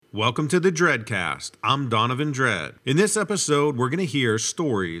Welcome to the Dreadcast. I'm Donovan Dread. In this episode, we're going to hear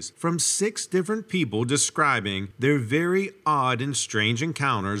stories from 6 different people describing their very odd and strange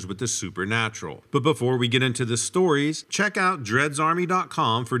encounters with the supernatural. But before we get into the stories, check out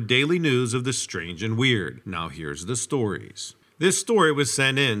dreadsarmy.com for daily news of the strange and weird. Now here's the stories. This story was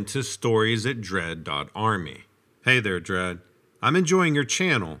sent in to stories@dread.army. Hey there, Dread. I'm enjoying your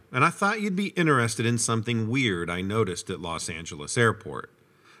channel, and I thought you'd be interested in something weird I noticed at Los Angeles Airport.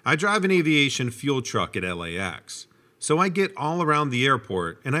 I drive an aviation fuel truck at LAX, so I get all around the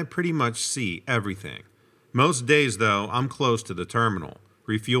airport and I pretty much see everything. Most days, though, I'm close to the terminal,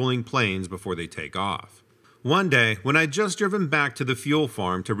 refueling planes before they take off. One day, when I'd just driven back to the fuel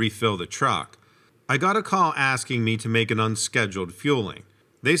farm to refill the truck, I got a call asking me to make an unscheduled fueling.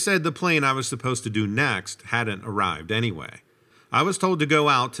 They said the plane I was supposed to do next hadn't arrived anyway. I was told to go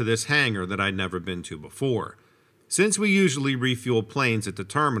out to this hangar that I'd never been to before. Since we usually refuel planes at the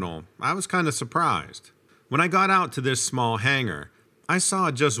terminal, I was kind of surprised. When I got out to this small hangar, I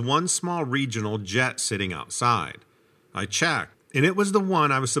saw just one small regional jet sitting outside. I checked, and it was the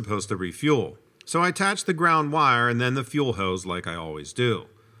one I was supposed to refuel. So I attached the ground wire and then the fuel hose like I always do.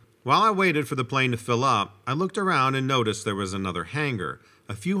 While I waited for the plane to fill up, I looked around and noticed there was another hangar,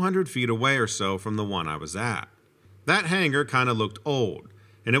 a few hundred feet away or so from the one I was at. That hangar kind of looked old,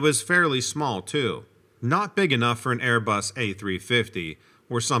 and it was fairly small too. Not big enough for an Airbus A350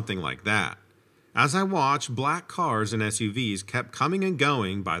 or something like that. As I watched, black cars and SUVs kept coming and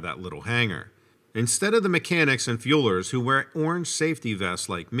going by that little hangar. Instead of the mechanics and fuelers who wear orange safety vests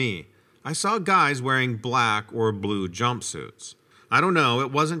like me, I saw guys wearing black or blue jumpsuits. I don't know,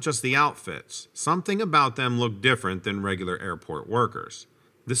 it wasn't just the outfits. Something about them looked different than regular airport workers.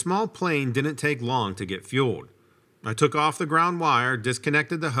 The small plane didn't take long to get fueled. I took off the ground wire,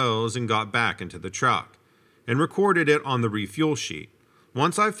 disconnected the hose, and got back into the truck, and recorded it on the refuel sheet.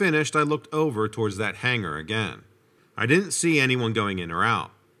 Once I finished, I looked over towards that hangar again. I didn't see anyone going in or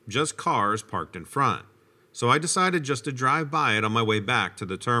out, just cars parked in front, so I decided just to drive by it on my way back to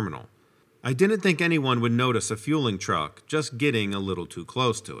the terminal. I didn't think anyone would notice a fueling truck just getting a little too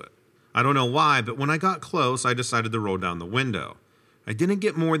close to it. I don't know why, but when I got close, I decided to roll down the window. I didn't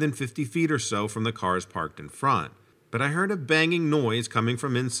get more than 50 feet or so from the cars parked in front, but I heard a banging noise coming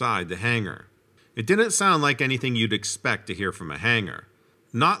from inside the hangar. It didn't sound like anything you'd expect to hear from a hangar.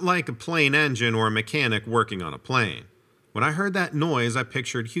 Not like a plane engine or a mechanic working on a plane. When I heard that noise, I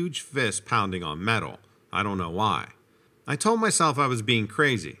pictured huge fists pounding on metal. I don't know why. I told myself I was being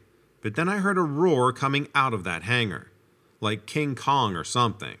crazy, but then I heard a roar coming out of that hangar, like King Kong or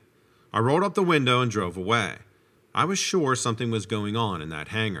something. I rolled up the window and drove away. I was sure something was going on in that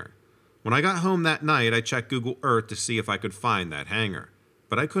hangar. When I got home that night, I checked Google Earth to see if I could find that hangar,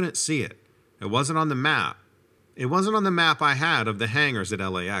 but I couldn't see it. It wasn't on the map. It wasn't on the map I had of the hangars at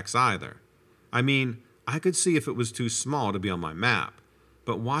LAX either. I mean, I could see if it was too small to be on my map,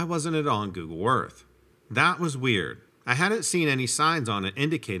 but why wasn't it on Google Earth? That was weird. I hadn't seen any signs on it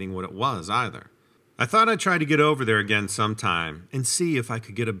indicating what it was either. I thought I'd try to get over there again sometime and see if I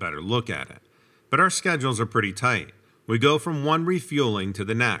could get a better look at it, but our schedules are pretty tight. We go from one refueling to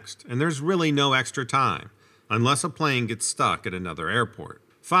the next, and there's really no extra time, unless a plane gets stuck at another airport.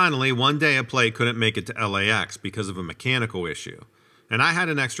 Finally, one day a plane couldn't make it to LAX because of a mechanical issue, and I had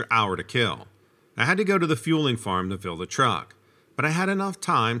an extra hour to kill. I had to go to the fueling farm to fill the truck, but I had enough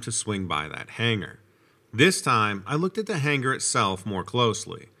time to swing by that hangar. This time, I looked at the hangar itself more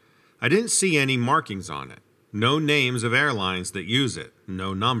closely. I didn't see any markings on it, no names of airlines that use it,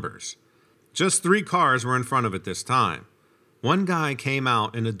 no numbers. Just 3 cars were in front of it this time. One guy came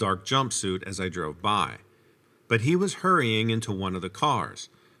out in a dark jumpsuit as I drove by, but he was hurrying into one of the cars,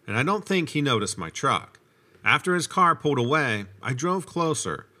 and I don't think he noticed my truck. After his car pulled away, I drove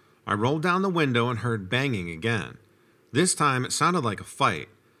closer. I rolled down the window and heard banging again. This time it sounded like a fight.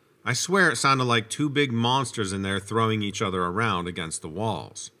 I swear it sounded like 2 big monsters in there throwing each other around against the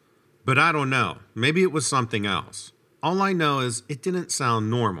walls. But I don't know, maybe it was something else. All I know is it didn't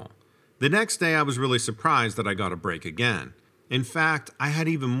sound normal. The next day I was really surprised that I got a break again. In fact, I had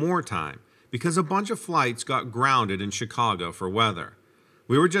even more time because a bunch of flights got grounded in Chicago for weather.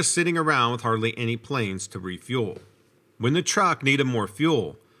 We were just sitting around with hardly any planes to refuel. When the truck needed more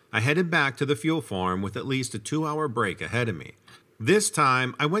fuel, I headed back to the fuel farm with at least a 2-hour break ahead of me. This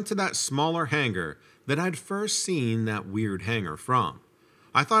time, I went to that smaller hangar that I'd first seen that weird hangar from.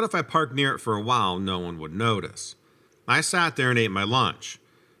 I thought if I parked near it for a while, no one would notice. I sat there and ate my lunch,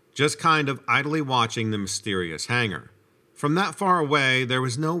 just kind of idly watching the mysterious hangar. From that far away, there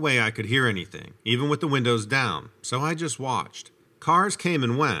was no way I could hear anything, even with the windows down, so I just watched. Cars came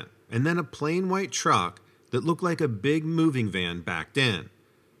and went, and then a plain white truck that looked like a big moving van backed in.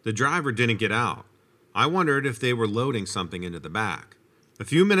 The driver didn't get out. I wondered if they were loading something into the back. A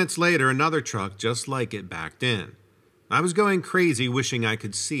few minutes later, another truck just like it backed in. I was going crazy wishing I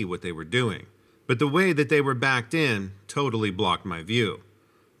could see what they were doing, but the way that they were backed in totally blocked my view.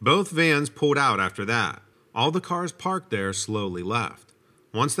 Both vans pulled out after that. All the cars parked there slowly left.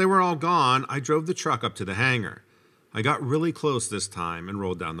 Once they were all gone, I drove the truck up to the hangar. I got really close this time and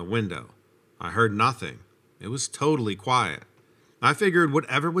rolled down the window. I heard nothing. It was totally quiet. I figured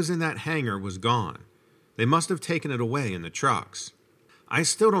whatever was in that hangar was gone. They must have taken it away in the trucks. I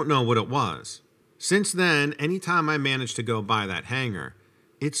still don't know what it was. Since then, anytime I manage to go by that hangar,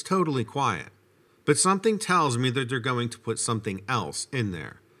 it's totally quiet. But something tells me that they're going to put something else in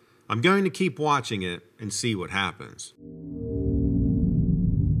there. I'm going to keep watching it and see what happens.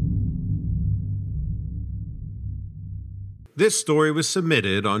 This story was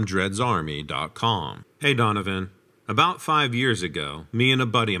submitted on dreadsarmy.com. Hey Donovan, about 5 years ago, me and a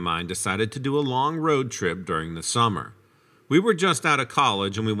buddy of mine decided to do a long road trip during the summer. We were just out of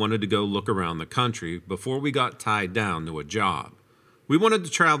college and we wanted to go look around the country before we got tied down to a job. We wanted to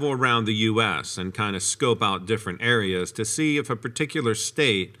travel around the U.S. and kind of scope out different areas to see if a particular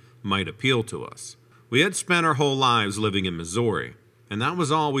state might appeal to us. We had spent our whole lives living in Missouri, and that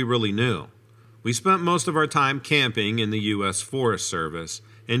was all we really knew. We spent most of our time camping in the U.S. Forest Service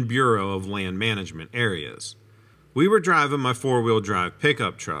and Bureau of Land Management areas. We were driving my four-wheel drive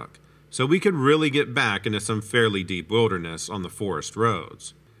pickup truck, so we could really get back into some fairly deep wilderness on the forest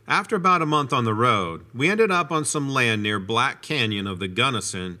roads. After about a month on the road, we ended up on some land near Black Canyon of the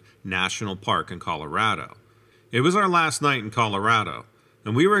Gunnison National Park in Colorado. It was our last night in Colorado,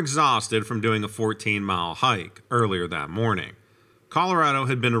 and we were exhausted from doing a 14-mile hike earlier that morning. Colorado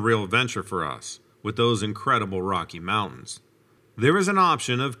had been a real adventure for us, with those incredible Rocky Mountains. There was an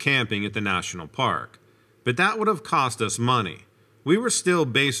option of camping at the national park, but that would have cost us money. We were still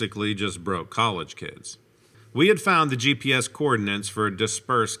basically just broke college kids. We had found the GPS coordinates for a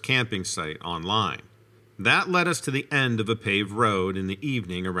dispersed camping site online. That led us to the end of a paved road in the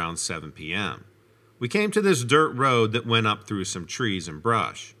evening around 7 p.m. We came to this dirt road that went up through some trees and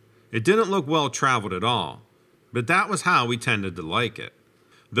brush. It didn't look well traveled at all, but that was how we tended to like it.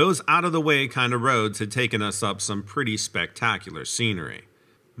 Those out-of-the-way kind of roads had taken us up some pretty spectacular scenery.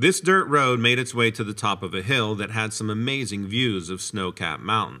 This dirt road made its way to the top of a hill that had some amazing views of snow-capped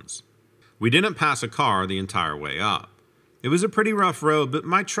mountains. We didn't pass a car the entire way up. It was a pretty rough road, but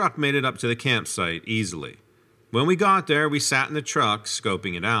my truck made it up to the campsite easily. When we got there, we sat in the truck,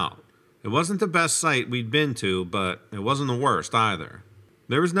 scoping it out. It wasn't the best site we'd been to, but it wasn't the worst either.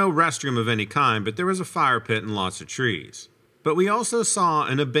 There was no restroom of any kind, but there was a fire pit and lots of trees. But we also saw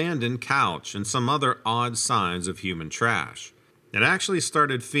an abandoned couch and some other odd signs of human trash. It actually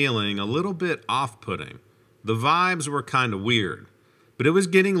started feeling a little bit off-putting. The vibes were kind of weird. But it was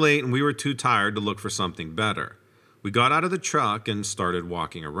getting late and we were too tired to look for something better. We got out of the truck and started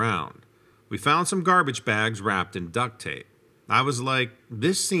walking around. We found some garbage bags wrapped in duct tape. I was like,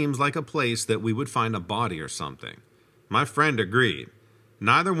 this seems like a place that we would find a body or something. My friend agreed.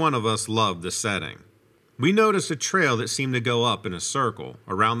 Neither one of us loved the setting. We noticed a trail that seemed to go up in a circle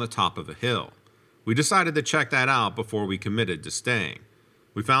around the top of a hill. We decided to check that out before we committed to staying.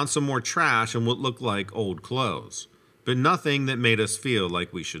 We found some more trash and what looked like old clothes, but nothing that made us feel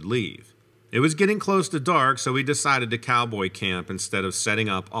like we should leave. It was getting close to dark, so we decided to cowboy camp instead of setting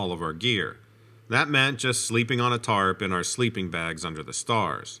up all of our gear. That meant just sleeping on a tarp in our sleeping bags under the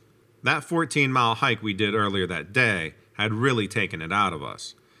stars. That 14-mile hike we did earlier that day had really taken it out of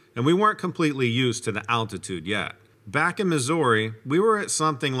us, and we weren't completely used to the altitude yet. Back in Missouri, we were at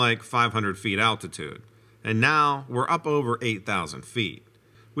something like 500 feet altitude, and now we're up over 8,000 feet.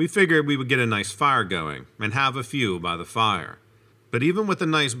 We figured we would get a nice fire going and have a few by the fire. But even with a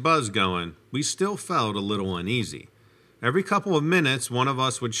nice buzz going, we still felt a little uneasy. Every couple of minutes, one of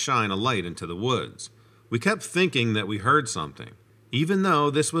us would shine a light into the woods. We kept thinking that we heard something, even though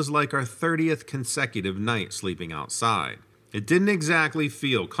this was like our 30th consecutive night sleeping outside. It didn't exactly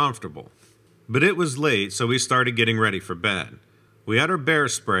feel comfortable. But it was late, so we started getting ready for bed. We had our bear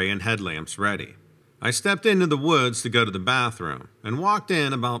spray and headlamps ready. I stepped into the woods to go to the bathroom and walked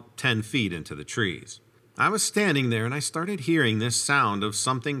in about 10 feet into the trees. I was standing there and I started hearing this sound of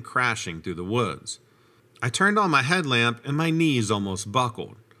something crashing through the woods. I turned on my headlamp and my knees almost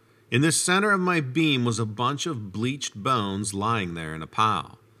buckled. In the center of my beam was a bunch of bleached bones lying there in a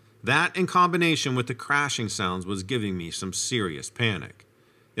pile. That, in combination with the crashing sounds, was giving me some serious panic.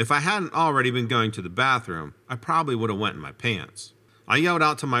 If I hadn't already been going to the bathroom, I probably would have went in my pants. I yelled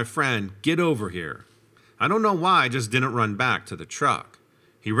out to my friend, "Get over here." I don't know why I just didn't run back to the truck.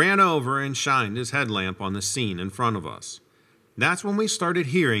 He ran over and shined his headlamp on the scene in front of us. That's when we started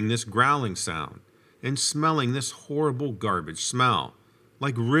hearing this growling sound and smelling this horrible garbage smell,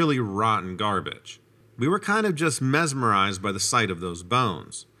 like really rotten garbage. We were kind of just mesmerized by the sight of those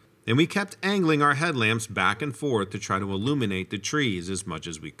bones, and we kept angling our headlamps back and forth to try to illuminate the trees as much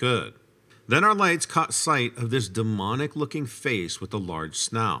as we could. Then our lights caught sight of this demonic-looking face with a large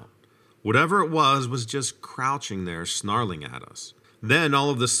snout. Whatever it was just crouching there, snarling at us. Then,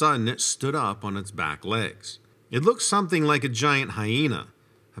 all of a sudden, it stood up on its back legs. It looked something like a giant hyena,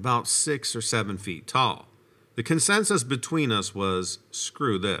 about 6 or 7 feet tall. The consensus between us was,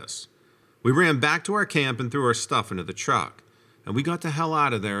 screw this. We ran back to our camp and threw our stuff into the truck, and we got the hell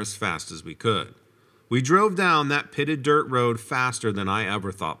out of there as fast as we could. We drove down that pitted dirt road faster than I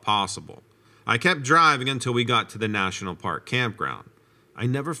ever thought possible. I kept driving until we got to the National Park campground. I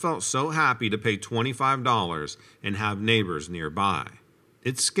never felt so happy to pay $25 and have neighbors nearby.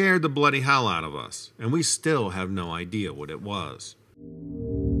 It scared the bloody hell out of us, and we still have no idea what it was.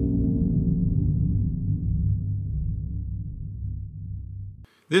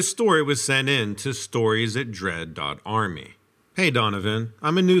 This story was sent in to stories@dread.army. Hey Donovan,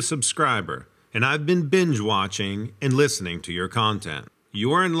 I'm a new subscriber, and I've been binge watching and listening to your content.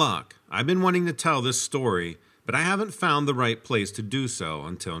 You're in luck. I've been wanting to tell this story, but I haven't found the right place to do so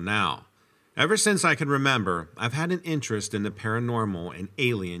until now. Ever since I can remember, I've had an interest in the paranormal and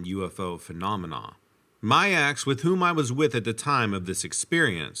alien UFO phenomena. My ex, with whom I was with at the time of this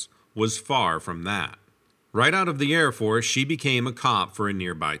experience, was far from that. Right out of the Air Force, she became a cop for a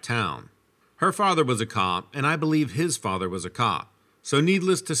nearby town. Her father was a cop, and I believe his father was a cop, so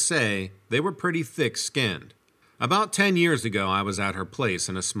needless to say, they were pretty thick-skinned. About 10 years ago, I was at her place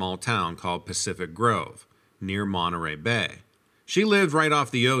in a small town called Pacific Grove, near Monterey Bay. She lived right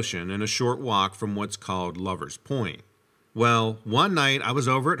off the ocean and a short walk from what's called Lover's Point. Well, one night I was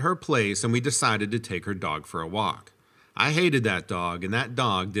over at her place and we decided to take her dog for a walk. I hated that dog and that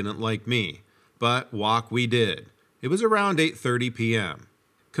dog didn't like me, but walk we did. It was around 8:30 p.m.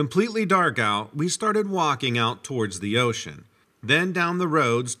 Completely dark out, we started walking out towards the ocean, then down the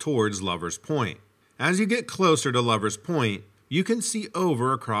roads towards Lover's Point. As you get closer to Lover's Point, you can see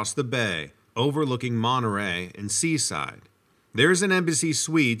over across the bay, overlooking Monterey and Seaside. There's an Embassy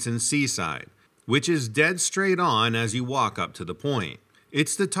Suites in Seaside, which is dead straight on as you walk up to the point.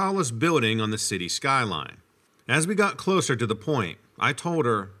 It's the tallest building on the city skyline. As we got closer to the point, I told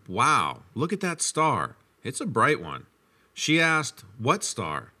her, "Wow, look at that star. It's a bright one." She asked, "What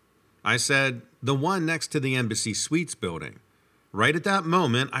star?" I said, "The one next to the Embassy Suites building." Right at that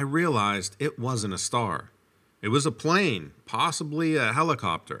moment, I realized it wasn't a star. It was a plane, possibly a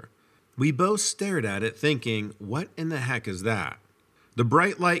helicopter. We both stared at it thinking, what in the heck is that? The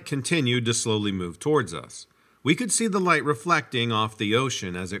bright light continued to slowly move towards us. We could see the light reflecting off the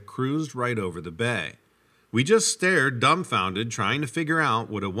ocean as it cruised right over the bay. We just stared dumbfounded, trying to figure out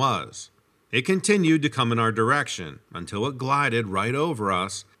what it was. It continued to come in our direction until it glided right over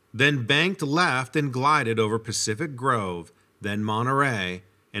us, then banked left and glided over Pacific Grove, then Monterey,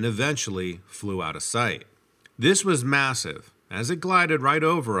 and eventually flew out of sight. This was massive. As it glided right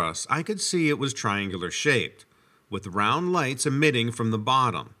over us, I could see it was triangular shaped, with round lights emitting from the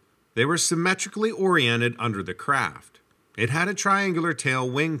bottom. They were symmetrically oriented under the craft. It had a triangular tail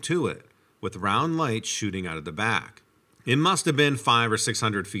wing to it, with round lights shooting out of the back. It must have been 500 or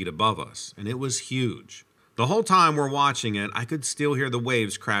 600 feet above us, and it was huge. The whole time we're watching it, I could still hear the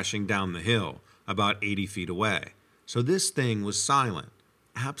waves crashing down the hill, about 80 feet away. So this thing was silent.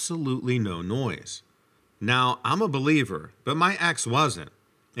 Absolutely no noise. Now, I'm a believer, but my ex wasn't.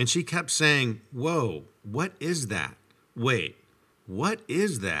 And she kept saying, "Whoa, what is that? Wait, what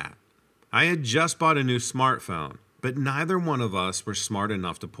is that?" I had just bought a new smartphone, but neither one of us were smart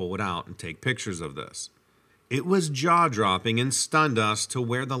enough to pull it out and take pictures of this. It was jaw-dropping and stunned us to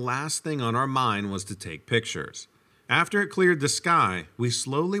where the last thing on our mind was to take pictures. After it cleared the sky, we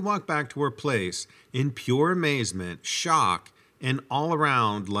slowly walked back to her place in pure amazement, shock, and all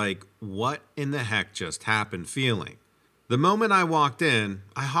around like, what in the heck just happened feeling. The moment I walked in,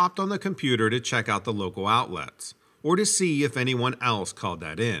 I hopped on the computer to check out the local outlets, or to see if anyone else called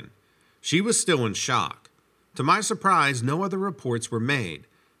that in. She was still in shock. To my surprise, no other reports were made,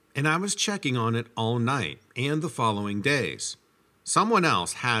 and I was checking on it all night and the following days. Someone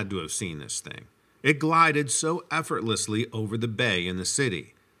else had to have seen this thing. It glided so effortlessly over the bay in the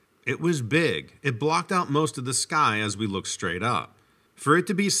city. It was big. It blocked out most of the sky as we looked straight up. For it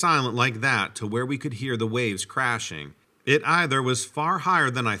to be silent like that to where we could hear the waves crashing, it either was far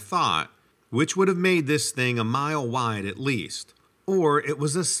higher than I thought, which would have made this thing a mile wide at least, or it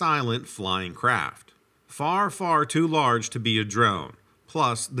was a silent flying craft. Far, far too large to be a drone.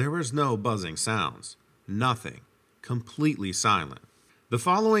 Plus, there was no buzzing sounds. Nothing. completely silent. The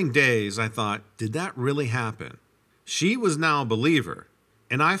following days, I thought, did that really happen? She was now a believer,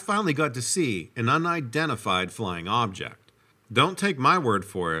 and I finally got to see an unidentified flying object. Don't take my word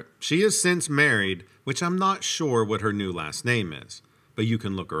for it. She is since married, which I'm not sure what her new last name is, but you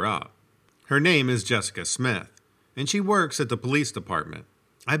can look her up. Her name is Jessica Smith, and she works at the police department.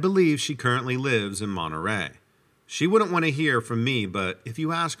 I believe she currently lives in Monterey. She wouldn't want to hear from me, but if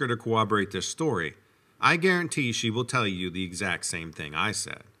you ask her to corroborate this story, I guarantee she will tell you the exact same thing I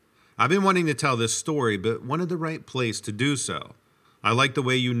said. I've been wanting to tell this story, but wanted the right place to do so. I like the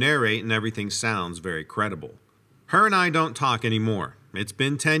way you narrate and everything sounds very credible. Her and I don't talk anymore. It's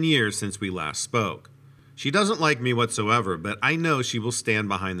been 10 years since we last spoke. She doesn't like me whatsoever, but I know she will stand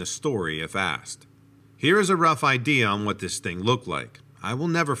behind the story if asked. Here is a rough idea on what this thing looked like. I will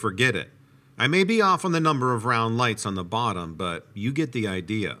never forget it. I may be off on the number of round lights on the bottom, but you get the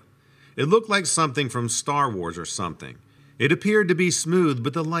idea. It looked like something from Star Wars or something. It appeared to be smooth,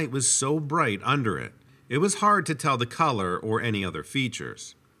 but the light was so bright under it. It was hard to tell the color or any other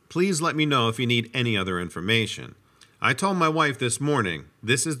features. Please let me know if you need any other information. I told my wife this morning,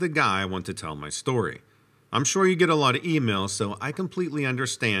 this is the guy I want to tell my story. I'm sure you get a lot of emails, so I completely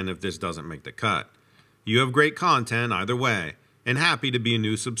understand if this doesn't make the cut. You have great content either way, and happy to be a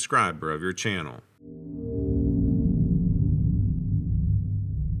new subscriber of your channel.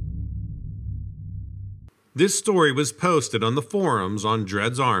 This story was posted on the forums on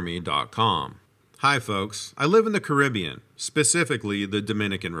dreadsarmy.com. Hi folks, I live in the Caribbean, specifically the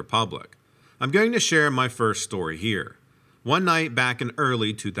Dominican Republic. I'm going to share my first story here. One night back in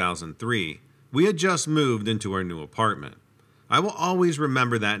early 2003, we had just moved into our new apartment. I will always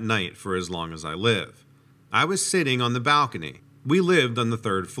remember that night for as long as I live. I was sitting on the balcony. We lived on the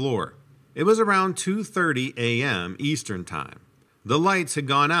 3rd floor. It was around 2:30 a.m. Eastern Time. The lights had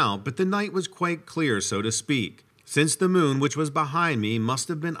gone out, but the night was quite clear, so to speak, since the moon, which was behind me, must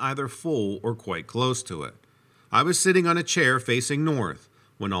have been either full or quite close to it. I was sitting on a chair facing north,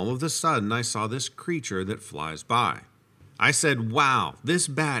 when all of a sudden I saw this creature that flies by. I said, wow, this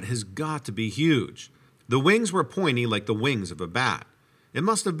bat has got to be huge. The wings were pointy like the wings of a bat. It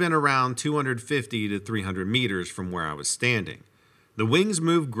must have been around 250 to 300 meters from where I was standing. The wings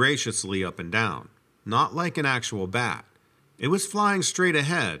moved graciously up and down, not like an actual bat. It was flying straight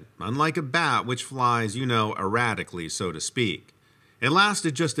ahead, unlike a bat which flies, erratically, so to speak. It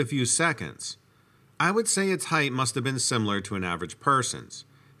lasted just a few seconds. I would say its height must have been similar to an average person's,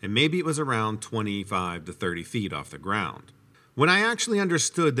 and maybe it was around 25 to 30 feet off the ground. When I actually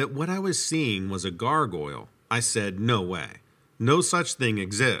understood that what I was seeing was a gargoyle, I said, no way. No such thing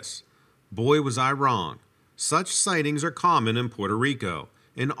exists. Boy, was I wrong. Such sightings are common in Puerto Rico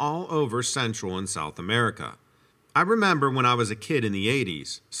and all over Central and South America. I remember when I was a kid in the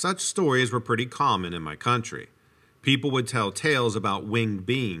 80s, such stories were pretty common in my country. People would tell tales about winged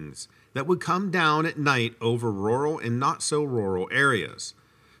beings that would come down at night over rural and not so rural areas.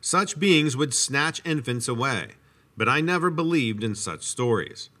 Such beings would snatch infants away, but I never believed in such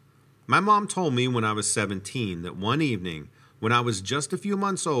stories. My mom told me when I was 17 that one evening, when I was just a few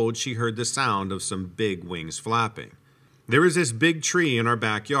months old, she heard the sound of some big wings flapping. There was this big tree in our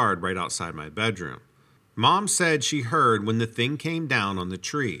backyard right outside my bedroom. Mom said she heard when the thing came down on the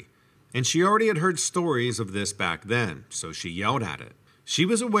tree, and she already had heard stories of this back then, so she yelled at it. She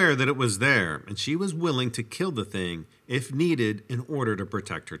was aware that it was there, and she was willing to kill the thing if needed in order to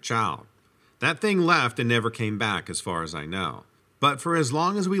protect her child. That thing left and never came back as far as I know. But for as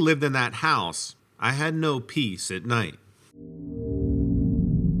long as we lived in that house, I had no peace at night.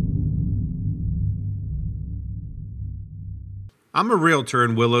 I'm a realtor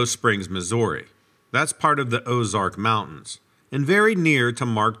in Willow Springs, Missouri. That's part of the Ozark Mountains, and very near to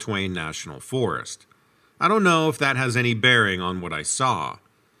Mark Twain National Forest. I don't know if that has any bearing on what I saw,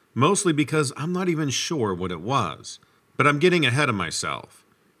 mostly because I'm not even sure what it was, but I'm getting ahead of myself.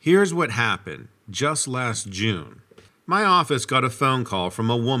 Here's what happened just last June. My office got a phone call from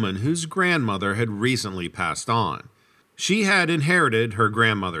a woman whose grandmother had recently passed on. She had inherited her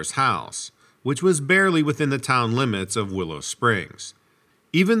grandmother's house, which was barely within the town limits of Willow Springs.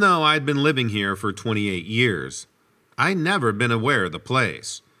 Even though I'd been living here for 28 years, I'd never been aware of the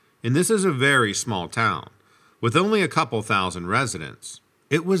place. And this is a very small town, with only a couple thousand residents.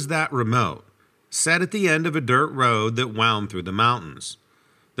 It was that remote, set at the end of a dirt road that wound through the mountains.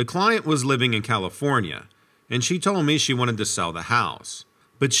 The client was living in California, and she told me she wanted to sell the house,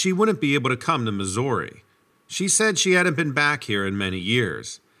 but she wouldn't be able to come to Missouri. She said she hadn't been back here in many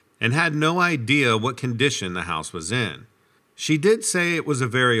years, and had no idea what condition the house was in. She did say it was a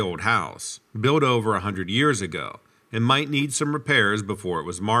very old house, built over 100 years ago, and might need some repairs before it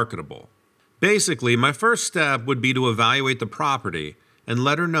was marketable. Basically, my first step would be to evaluate the property and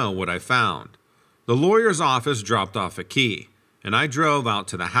let her know what I found. The lawyer's office dropped off a key, and I drove out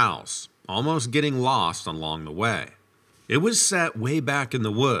to the house, almost getting lost along the way. It was set way back in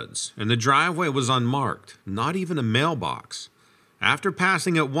the woods, and the driveway was unmarked, not even a mailbox. After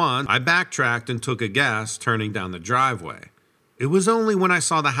passing it once, I backtracked and took a guess, turning down the driveway. It was only when I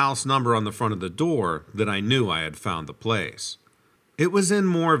saw the house number on the front of the door that I knew I had found the place. It was in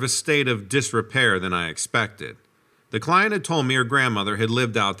more of a state of disrepair than I expected. The client had told me her grandmother had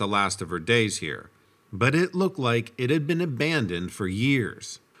lived out the last of her days here, but it looked like it had been abandoned for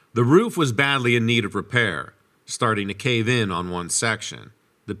years. The roof was badly in need of repair, starting to cave in on one section.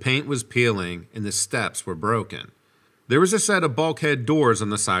 The paint was peeling and the steps were broken. There was a set of bulkhead doors on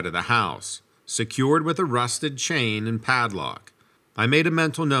the side of the house, secured with a rusted chain and padlock. I made a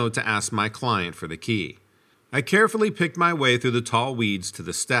mental note to ask my client for the key. I carefully picked my way through the tall weeds to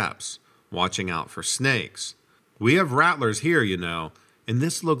the steps, watching out for snakes. We have rattlers here, you know, and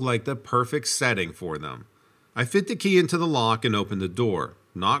this looked like the perfect setting for them. I fit the key into the lock and opened the door,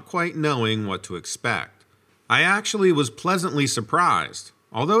 not quite knowing what to expect. I actually was pleasantly surprised.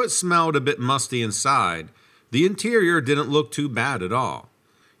 Although it smelled a bit musty inside, the interior didn't look too bad at all.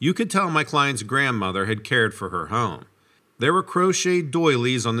 You could tell my client's grandmother had cared for her home. There were crocheted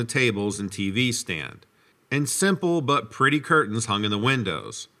doilies on the tables and TV stand, and simple but pretty curtains hung in the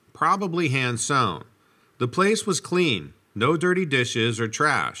windows, probably hand-sewn. The place was clean, no dirty dishes or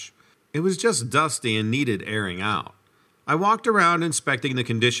trash. It was just dusty and needed airing out. I walked around inspecting the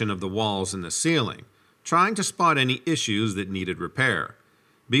condition of the walls and the ceiling, trying to spot any issues that needed repair.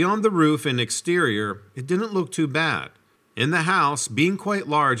 Beyond the roof and exterior, it didn't look too bad. In the house, being quite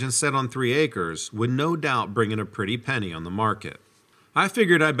large and set on 3 acres, would no doubt bring in a pretty penny on the market. I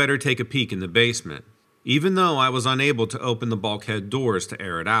figured I'd better take a peek in the basement, even though I was unable to open the bulkhead doors to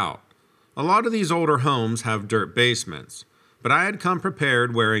air it out. A lot of these older homes have dirt basements, but I had come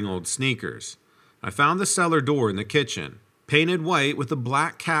prepared wearing old sneakers. I found the cellar door in the kitchen, painted white with a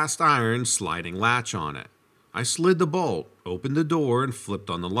black cast iron sliding latch on it. I slid the bolt, opened the door, and flipped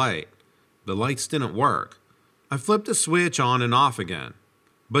on the light. The lights didn't work. I flipped the switch on and off again,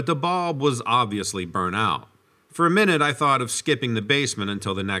 but the bulb was obviously burnt out. For a minute, I thought of skipping the basement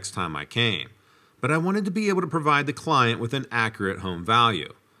until the next time I came, but I wanted to be able to provide the client with an accurate home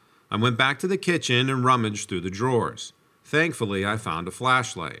value. I went back to the kitchen and rummaged through the drawers. Thankfully, I found a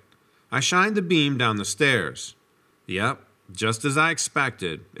flashlight. I shined the beam down the stairs. Yep, just as I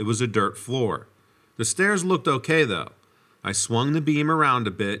expected, it was a dirt floor. The stairs looked okay, though. I swung the beam around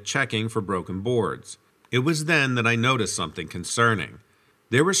a bit, checking for broken boards. It was then that I noticed something concerning.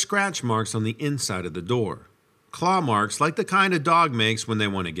 There were scratch marks on the inside of the door. Claw marks like the kind a dog makes when they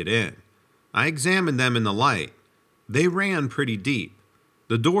want to get in. I examined them in the light. They ran pretty deep.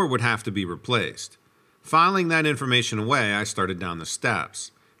 The door would have to be replaced. Filing that information away, I started down the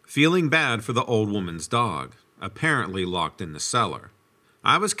steps, feeling bad for the old woman's dog, apparently locked in the cellar.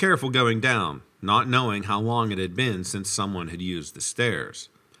 I was careful going down, not knowing how long it had been since someone had used the stairs.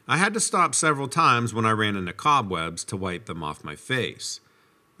 I had to stop several times when I ran into cobwebs to wipe them off my face.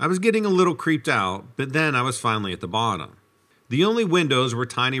 I was getting a little creeped out, but then I was finally at the bottom. The only windows were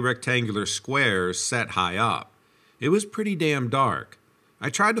tiny rectangular squares set high up. It was pretty damn dark. I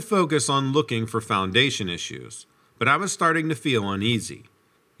tried to focus on looking for foundation issues, but I was starting to feel uneasy.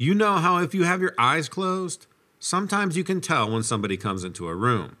 You know how if you have your eyes closed, sometimes you can tell when somebody comes into a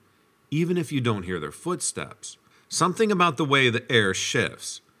room, even if you don't hear their footsteps. Something about the way the air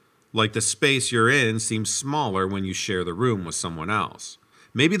shifts, like the space you're in seems smaller when you share the room with someone else.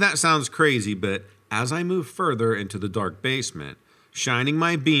 Maybe that sounds crazy, but as I moved further into the dark basement, shining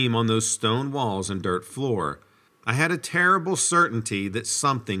my beam on those stone walls and dirt floor, I had a terrible certainty that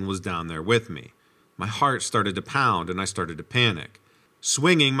something was down there with me. My heart started to pound and I started to panic,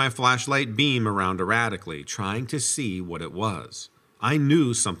 swinging my flashlight beam around erratically, trying to see what it was. I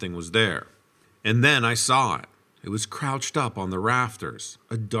knew something was there. And then I saw it. It was crouched up on the rafters,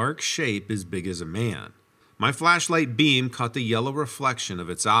 a dark shape as big as a man. My flashlight beam caught the yellow reflection of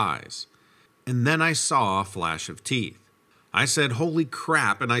its eyes. And then I saw a flash of teeth. I said, "Holy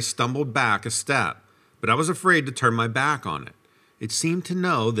crap," and I stumbled back a step, but I was afraid to turn my back on it. It seemed to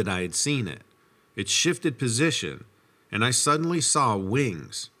know that I had seen it. It shifted position, and I suddenly saw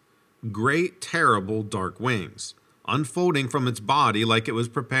wings. Great, terrible, dark wings, unfolding from its body like it was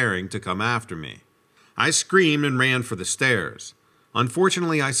preparing to come after me. I screamed and ran for the stairs.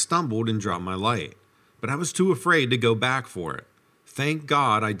 Unfortunately, I stumbled and dropped my light, but I was too afraid to go back for it. Thank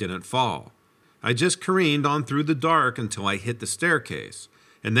God I didn't fall. I just careened on through the dark until I hit the staircase,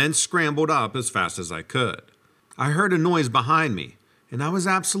 and then scrambled up as fast as I could. I heard a noise behind me, and I was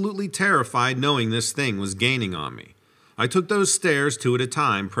absolutely terrified knowing this thing was gaining on me. I took those stairs 2 at a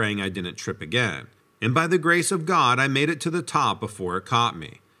time, praying I didn't trip again, and by the grace of God, I made it to the top before it caught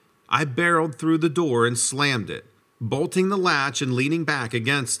me. I barreled through the door and slammed it, bolting the latch and leaning back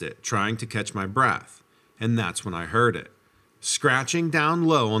against it, trying to catch my breath, and that's when I heard it, scratching down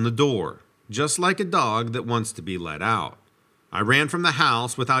low on the door, just like a dog that wants to be let out. I ran from the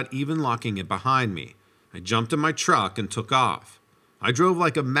house without even locking it behind me. I jumped in my truck and took off. I drove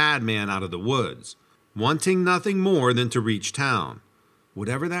like a madman out of the woods, wanting nothing more than to reach town.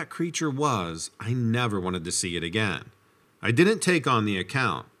 Whatever that creature was, I never wanted to see it again. I didn't take on the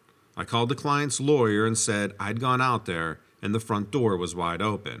account. I called the client's lawyer and said I'd gone out there and the front door was wide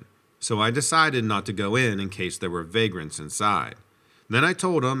open, so I decided not to go in case there were vagrants inside. Then I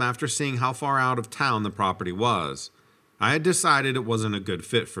told him, after seeing how far out of town the property was, I had decided it wasn't a good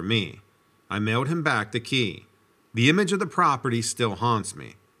fit for me. I mailed him back the key. The image of the property still haunts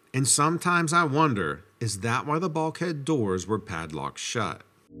me, and sometimes I wonder, is that why the bulkhead doors were padlocked shut?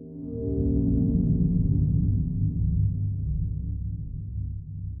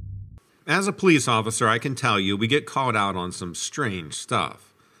 As a police officer, I can tell you we get called out on some strange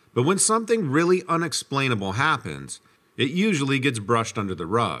stuff. But when something really unexplainable happens, it usually gets brushed under the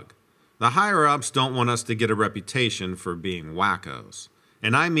rug. The higher-ups don't want us to get a reputation for being wackos.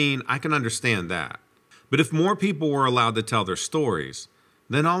 And I mean, I can understand that. But if more people were allowed to tell their stories,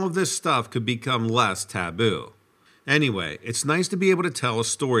 then all of this stuff could become less taboo. Anyway, it's nice to be able to tell a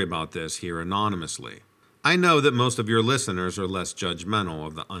story about this here anonymously. I know that most of your listeners are less judgmental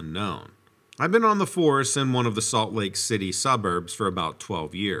of the unknown. I've been on the force in one of the Salt Lake City suburbs for about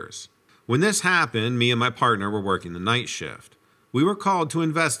 12 years. When this happened, me and my partner were working the night shift. We were called to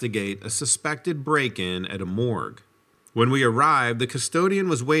investigate a suspected break-in at a morgue. When we arrived, the custodian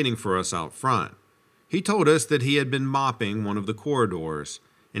was waiting for us out front. He told us that he had been mopping one of the corridors,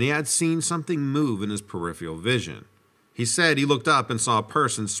 and he had seen something move in his peripheral vision. He said he looked up and saw a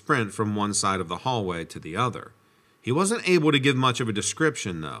person sprint from one side of the hallway to the other. He wasn't able to give much of a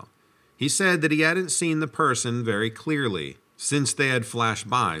description, though. He said that he hadn't seen the person very clearly, since they had flashed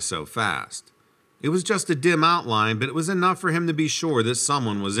by so fast. It was just a dim outline, but it was enough for him to be sure that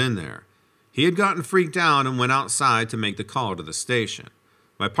someone was in there. He had gotten freaked out and went outside to make the call to the station.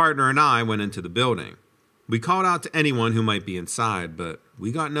 My partner and I went into the building. We called out to anyone who might be inside, but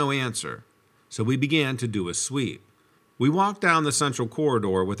we got no answer. So we began to do a sweep. We walked down the central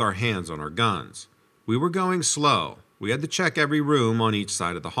corridor with our hands on our guns. We were going slow. We had to check every room on each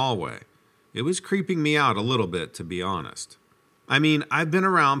side of the hallway. It was creeping me out a little bit, to be honest. I mean, I've been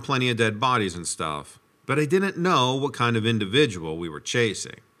around plenty of dead bodies and stuff, but I didn't know what kind of individual we were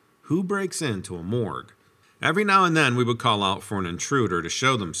chasing. Who breaks into a morgue? Every now and then we would call out for an intruder to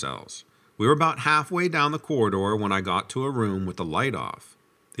show themselves. We were about halfway down the corridor when I got to a room with the light off.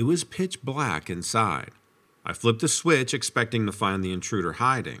 It was pitch black inside. I flipped a switch expecting to find the intruder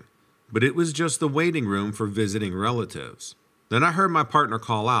hiding, but it was just the waiting room for visiting relatives. Then I heard my partner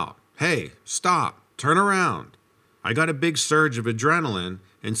call out, "Hey, stop, turn around." I got a big surge of adrenaline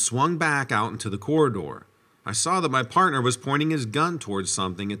and swung back out into the corridor. I saw that my partner was pointing his gun towards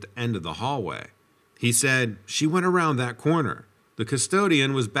something at the end of the hallway. He said, "She went around that corner." The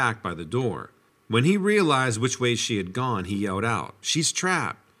custodian was back by the door. When he realized which way she had gone, he yelled out, "She's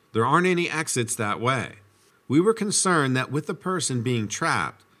trapped. There aren't any exits that way." We were concerned that with the person being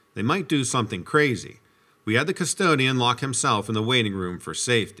trapped, they might do something crazy. We had the custodian lock himself in the waiting room for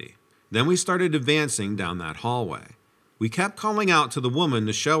safety. Then we started advancing down that hallway. We kept calling out to the woman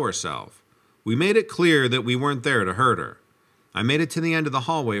to show herself. We made it clear that we weren't there to hurt her. I made it to the end of the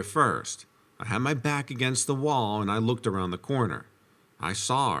hallway first. I had my back against the wall and I looked around the corner. I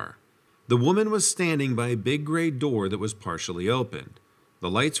saw her. The woman was standing by a big gray door that was partially opened. The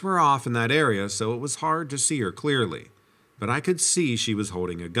lights were off in that area, so it was hard to see her clearly, but I could see she was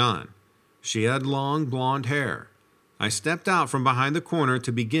holding a gun. She had long blonde hair. I stepped out from behind the corner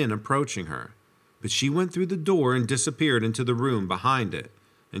to begin approaching her, but she went through the door and disappeared into the room behind it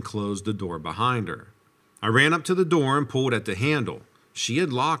and closed the door behind her. I ran up to the door and pulled at the handle. She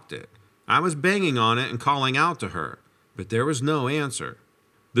had locked it. I was banging on it and calling out to her, but there was no answer.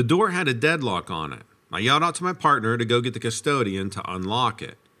 The door had a deadlock on it. I yelled out to my partner to go get the custodian to unlock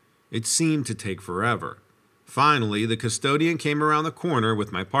it. It seemed to take forever. Finally, the custodian came around the corner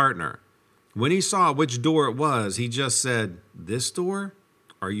with my partner. When he saw which door it was, he just said, "This door?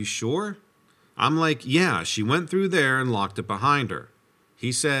 Are you sure?" I'm like, "Yeah, she went through there and locked it behind her."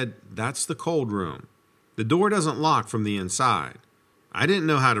 He said, "That's the cold room. The door doesn't lock from the inside." I didn't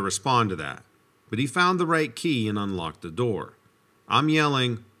know how to respond to that, but he found the right key and unlocked the door. I'm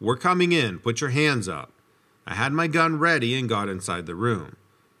yelling, "We're coming in, put your hands up." I had my gun ready and got inside the room.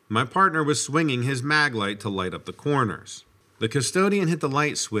 My partner was swinging his mag light to light up the corners. The custodian hit the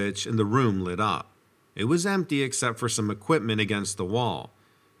light switch and the room lit up. It was empty except for some equipment against the wall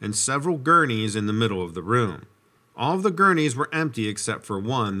and several gurneys in the middle of the room. All of the gurneys were empty except for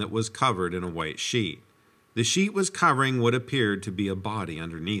one that was covered in a white sheet. The sheet was covering what appeared to be a body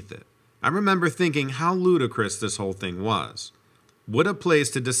underneath it. I remember thinking how ludicrous this whole thing was. What a place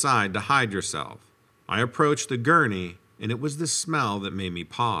to decide to hide yourself. I approached the gurney, and it was the smell that made me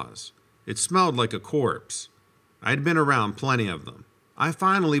pause. It smelled like a corpse. I'd been around plenty of them. I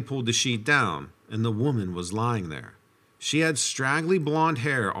finally pulled the sheet down, and the woman was lying there. She had straggly blonde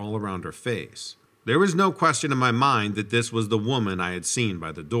hair all around her face. There was no question in my mind that this was the woman I had seen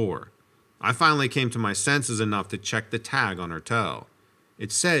by the door. I finally came to my senses enough to check the tag on her toe.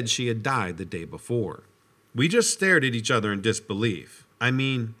 It said she had died the day before. We just stared at each other in disbelief. I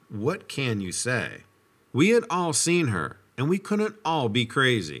mean, what can you say? We had all seen her, and we couldn't all be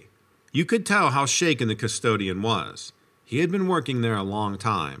crazy. You could tell how shaken the custodian was. He had been working there a long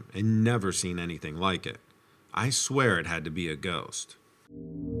time and never seen anything like it. I swear it had to be a ghost.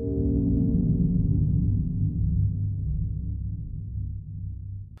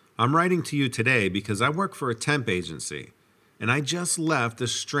 I'm writing to you today because I work for a temp agency, and I just left the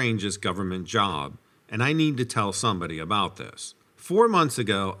strangest government job, and I need to tell somebody about this. 4 months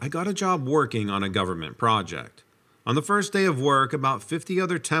ago, I got a job working on a government project. On the first day of work, about 50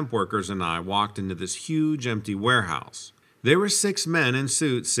 other temp workers and I walked into this huge empty warehouse. There were 6 men in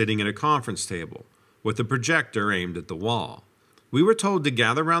suits sitting at a conference table, with a projector aimed at the wall. We were told to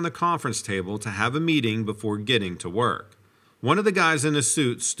gather around the conference table to have a meeting before getting to work. One of the guys in a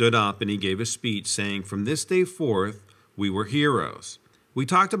suit stood up and he gave a speech saying, "From this day forth, we were heroes." We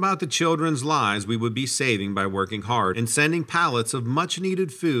talked about the children's lives we would be saving by working hard and sending pallets of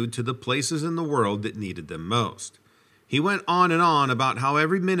much-needed food to the places in the world that needed them most. He went on and on about how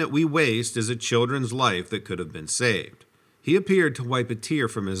every minute we waste is a children's life that could have been saved. He appeared to wipe a tear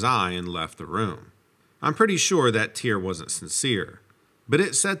from his eye and left the room. I'm pretty sure that tear wasn't sincere, but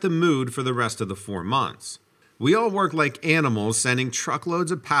it set the mood for the rest of the 4 months. We all worked like animals sending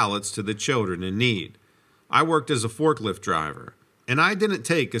truckloads of pallets to the children in need. I worked as a forklift driver, and I didn't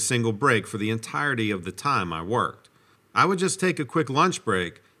take a single break for the entirety of the time I worked. I would just take a quick lunch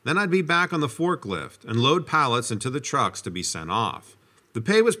break, then I'd be back on the forklift and load pallets into the trucks to be sent off. The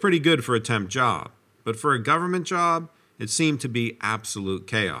pay was pretty good for a temp job, but for a government job, it seemed to be absolute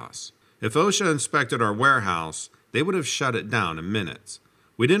chaos. If OSHA inspected our warehouse, they would have shut it down in minutes.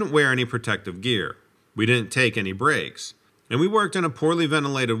 We didn't wear any protective gear. We didn't take any breaks. And we worked in a poorly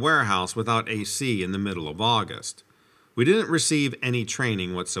ventilated warehouse without AC in the middle of August. We didn't receive any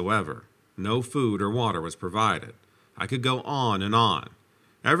training whatsoever. No food or water was provided. I could go on and on.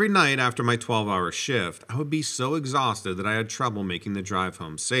 Every night after my 12-hour shift, I would be so exhausted that I had trouble making the drive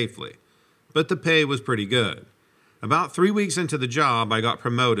home safely. But the pay was pretty good. About 3 weeks into the job, I got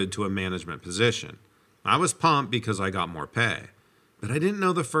promoted to a management position. I was pumped because I got more pay, but I didn't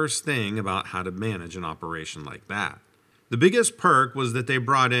know the first thing about how to manage an operation like that. The biggest perk was that they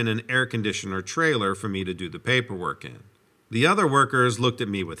brought in an air conditioner trailer for me to do the paperwork in. The other workers looked at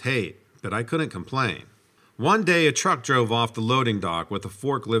me with hate, but I couldn't complain. One day, a truck drove off the loading dock with a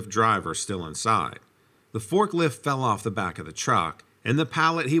forklift driver still inside. The forklift fell off the back of the truck, and the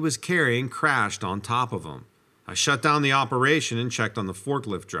pallet he was carrying crashed on top of him. I shut down the operation and checked on the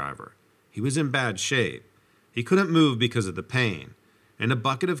forklift driver. He was in bad shape. He couldn't move because of the pain, and a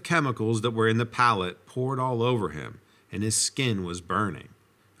bucket of chemicals that were in the pallet poured all over him, and his skin was burning.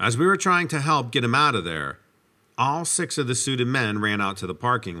 As we were trying to help get him out of there, all 6 of the suited men ran out to the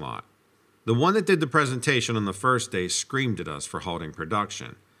parking lot. The one that did the presentation on the first day screamed at us for halting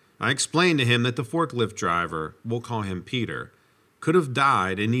production. I explained to him that the forklift driver, we'll call him Peter, could have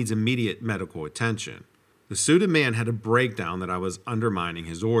died and needs immediate medical attention. The suited man had a breakdown that I was undermining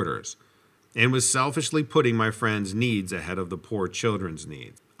his orders and was selfishly putting my friend's needs ahead of the poor children's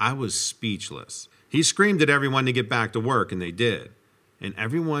needs. I was speechless. He screamed at everyone to get back to work, and they did. And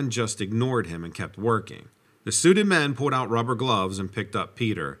everyone just ignored him and kept working. The suited men pulled out rubber gloves and picked up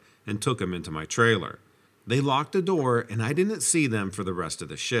Peter and took him into my trailer. They locked the door, and I didn't see them for the rest of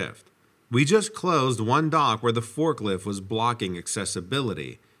the shift. We just closed one dock where the forklift was blocking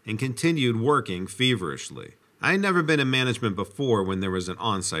accessibility and continued working feverishly. I had never been in management before when there was an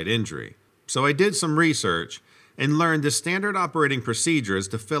on-site injury, so I did some research and learned the standard operating procedures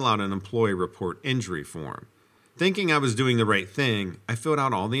to fill out an employee report injury form. Thinking I was doing the right thing, I filled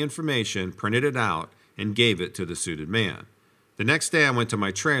out all the information, printed it out, and gave it to the suited man. The next day I went to my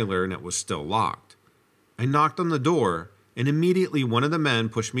trailer and it was still locked. I knocked on the door, and immediately one of the men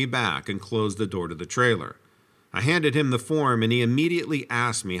pushed me back and closed the door to the trailer. I handed him the form and he immediately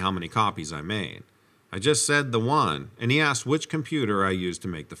asked me how many copies I made. I just said the one, and he asked which computer I used to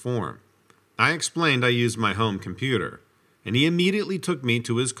make the form. I explained I used my home computer, and he immediately took me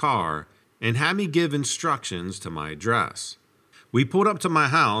to his car and had me give instructions to my address. We pulled up to my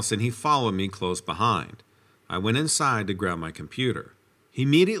house and he followed me close behind. I went inside to grab my computer. He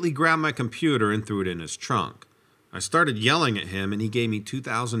immediately grabbed my computer and threw it in his trunk. I started yelling at him and he gave me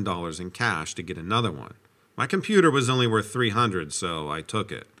 $2,000 in cash to get another one. My computer was only worth $300, so I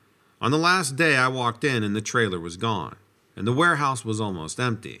took it. On the last day I walked in and the trailer was gone, and the warehouse was almost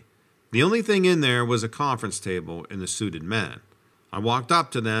empty. The only thing in there was a conference table and the suited men. I walked up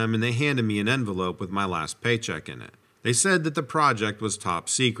to them and they handed me an envelope with my last paycheck in it. They said that the project was top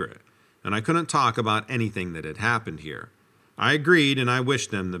secret, and I couldn't talk about anything that had happened here. I agreed and I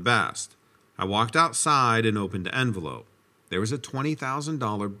wished them the best. I walked outside and opened the envelope. There was a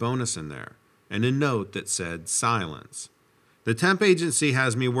 $20,000 bonus in there, and a note that said silence. The temp agency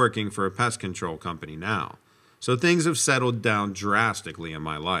has me working for a pest control company now, so things have settled down drastically in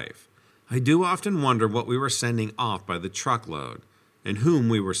my life. I do often wonder what we were sending off by the truckload, and whom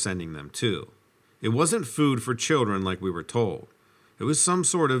we were sending them to. It wasn't food for children like we were told. It was some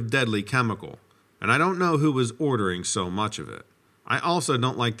sort of deadly chemical, and I don't know who was ordering so much of it. I also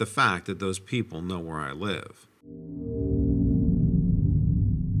don't like the fact that those people know where I live.